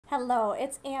Hello,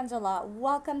 it's Angela.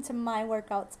 Welcome to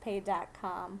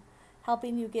myworkoutspay.com,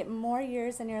 helping you get more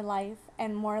years in your life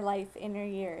and more life in your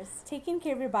years. Taking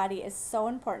care of your body is so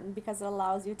important because it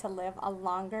allows you to live a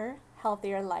longer,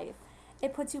 healthier life.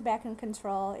 It puts you back in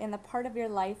control in the part of your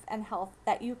life and health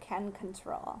that you can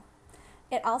control.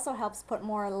 It also helps put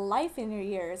more life in your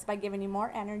years by giving you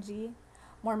more energy,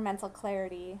 more mental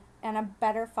clarity, and a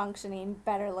better functioning,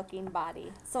 better looking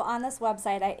body. So on this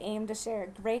website, I aim to share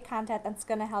great content that's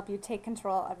going to help you take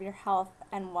control of your health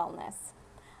and wellness.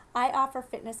 I offer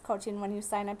fitness coaching when you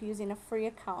sign up using a free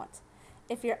account.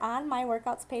 If you're on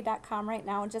myworkoutspay.com right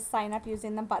now, just sign up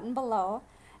using the button below.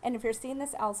 And if you're seeing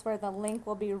this elsewhere, the link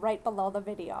will be right below the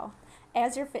video.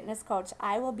 As your fitness coach,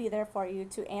 I will be there for you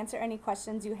to answer any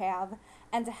questions you have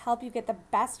and to help you get the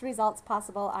best results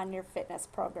possible on your fitness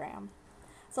program.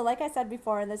 So like I said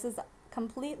before, this is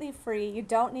completely free. You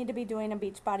don't need to be doing a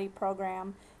Beachbody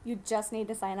program. You just need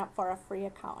to sign up for a free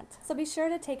account. So be sure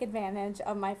to take advantage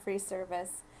of my free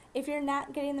service. If you're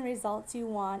not getting the results you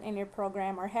want in your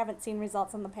program or haven't seen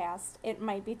results in the past, it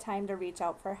might be time to reach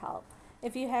out for help.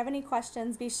 If you have any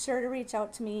questions, be sure to reach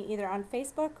out to me either on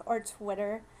Facebook or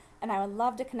Twitter, and I would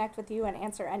love to connect with you and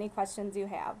answer any questions you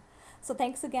have. So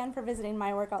thanks again for visiting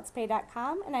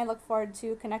myworkoutspay.com, and I look forward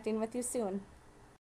to connecting with you soon.